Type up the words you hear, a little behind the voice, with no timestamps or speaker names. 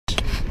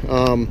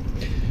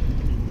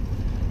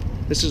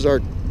This is our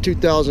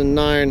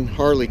 2009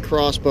 Harley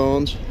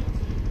Crossbones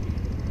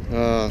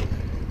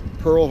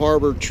Pearl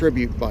Harbor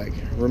tribute bike.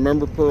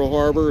 Remember Pearl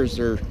Harbor is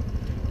their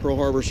Pearl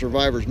Harbor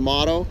survivors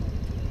motto.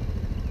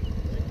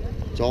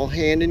 It's all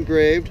hand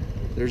engraved.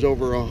 There's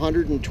over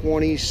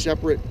 120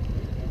 separate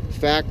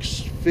facts,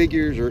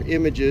 figures, or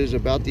images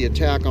about the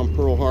attack on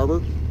Pearl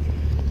Harbor.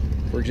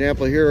 For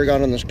example, here I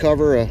got on this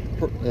cover a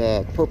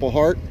Purple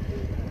Heart,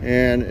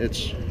 and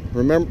it's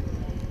remember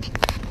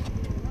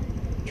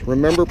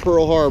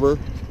Pearl Harbor,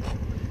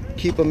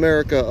 keep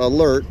America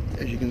alert,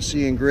 as you can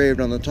see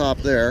engraved on the top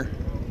there.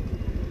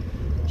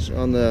 So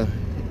on the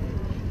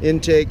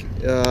intake,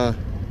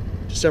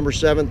 December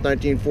 7th,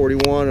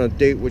 1941, a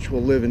date which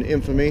will live in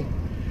infamy.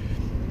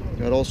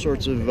 Got all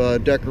sorts of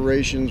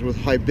decorations with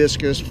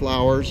hibiscus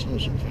flowers,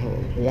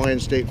 Hawaiian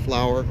state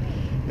flower.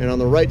 And on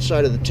the right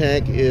side of the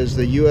tank is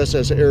the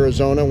USS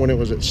Arizona when it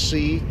was at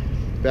sea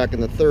back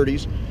in the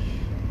 30s.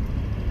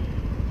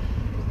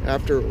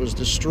 After it was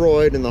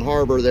destroyed in the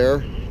harbor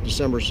there,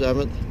 December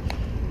 7th.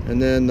 And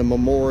then the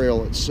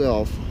memorial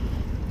itself.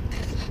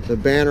 The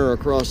banner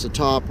across the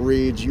top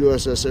reads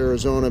USS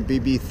Arizona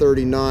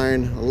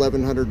BB-39,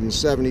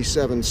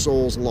 1,177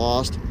 souls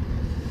lost.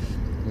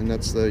 And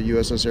that's the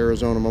USS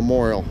Arizona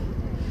Memorial.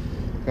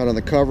 Got on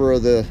the cover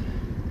of the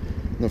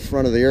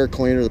front of the air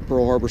cleaner, the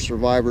Pearl Harbor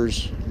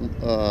Survivors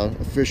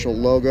official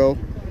logo.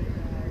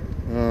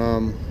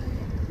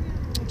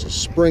 It's a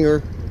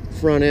Springer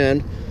front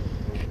end.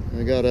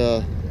 I got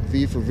a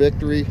V for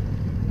Victory.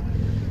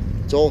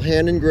 It's all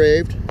hand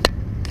engraved,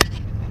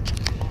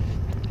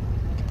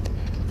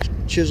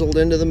 chiseled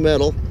into the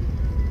metal,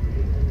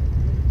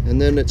 and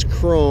then it's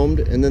chromed,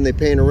 and then they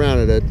paint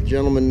around it. A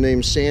gentleman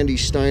named Sandy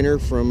Steiner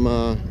from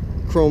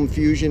Chrome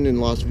Fusion in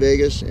Las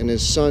Vegas, and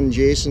his son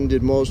Jason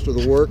did most of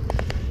the work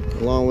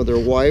along with their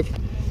wife.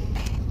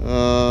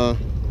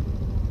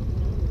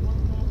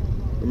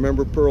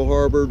 Remember Pearl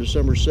Harbor,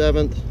 December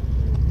 7th.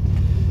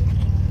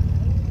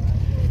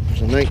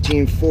 There's a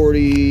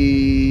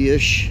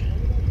 1940-ish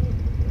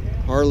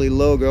Harley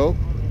logo.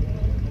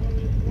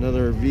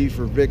 Another V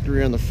for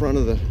Victory on the front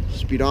of the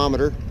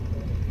speedometer.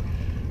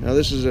 Now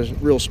this is a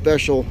real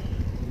special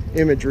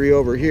imagery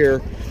over here.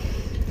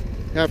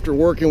 After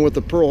working with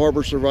the Pearl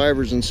Harbor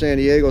survivors in San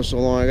Diego so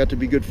long, I got to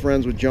be good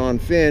friends with John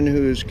Finn,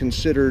 who is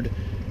considered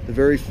the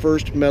very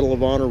first Medal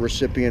of Honor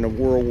recipient of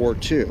World War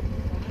II.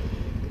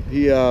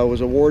 He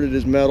was awarded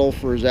his medal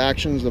for his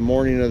actions the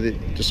morning of the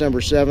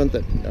December 7th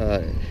at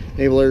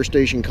Naval Air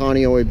Station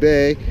Kaneohe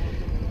Bay.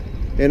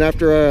 And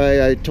after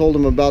I told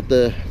him about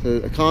the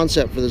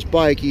concept for this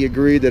bike, he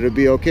agreed that it'd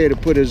be okay to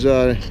put his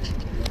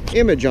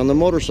image on the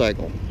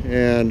motorcycle.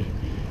 And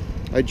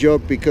I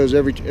joked because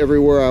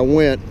everywhere I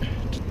went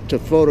to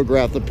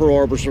photograph the Pearl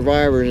Harbor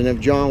survivors, and if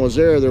John was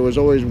there was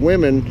always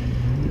women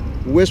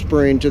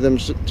whispering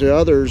to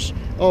others,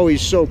 "Oh,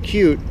 he's so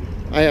cute,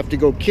 I have to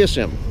go kiss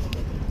him."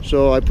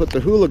 So I put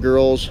the hula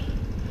girls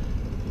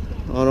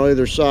on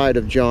either side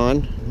of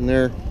John, and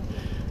they're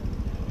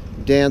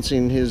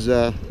dancing his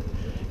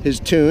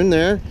tune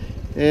there.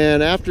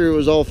 And after it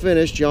was all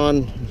finished,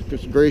 John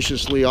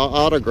graciously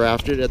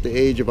autographed it at the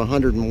age of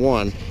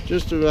 101,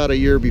 just about a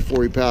year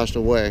before he passed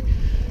away.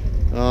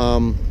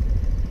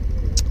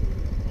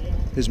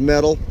 His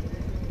medal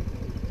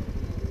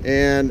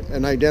and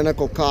an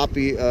identical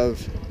copy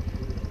of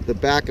the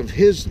back of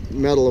his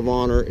Medal of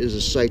Honor is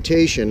a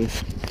citation,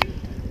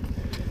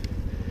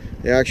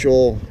 the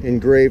actual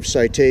engraved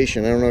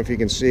citation. I don't know if you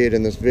can see it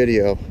in this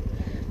video.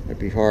 Might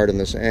be hard in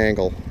this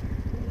angle,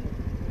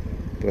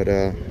 but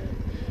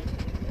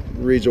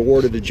reads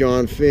awarded to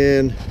John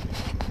Finn,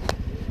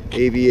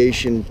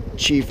 Aviation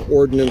Chief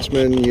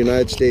Ordnanceman,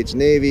 United States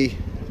Navy,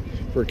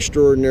 for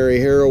extraordinary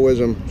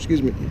heroism,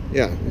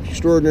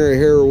 extraordinary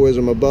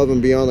heroism above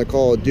and beyond the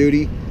call of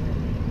duty,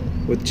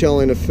 with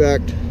telling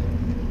effect,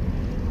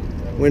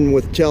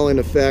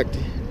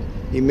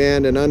 he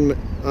manned an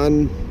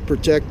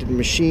unprotected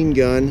machine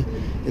gun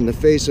in the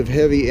face of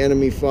heavy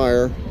enemy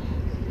fire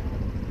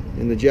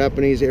in the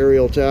Japanese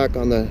aerial attack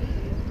on the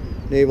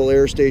Naval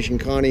Air Station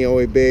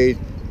Kaneohe Bay,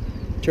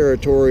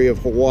 territory of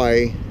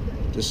Hawaii,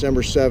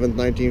 December 7th,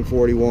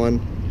 1941.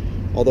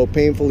 Although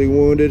painfully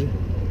wounded,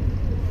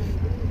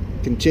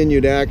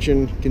 continued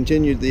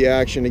the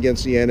action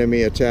against the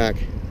enemy against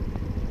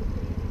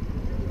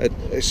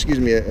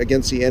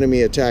the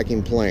enemy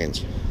attacking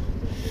planes.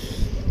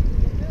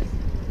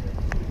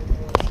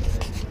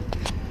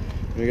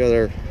 We got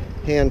our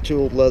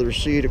hand-tooled leather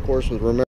seat, of course, with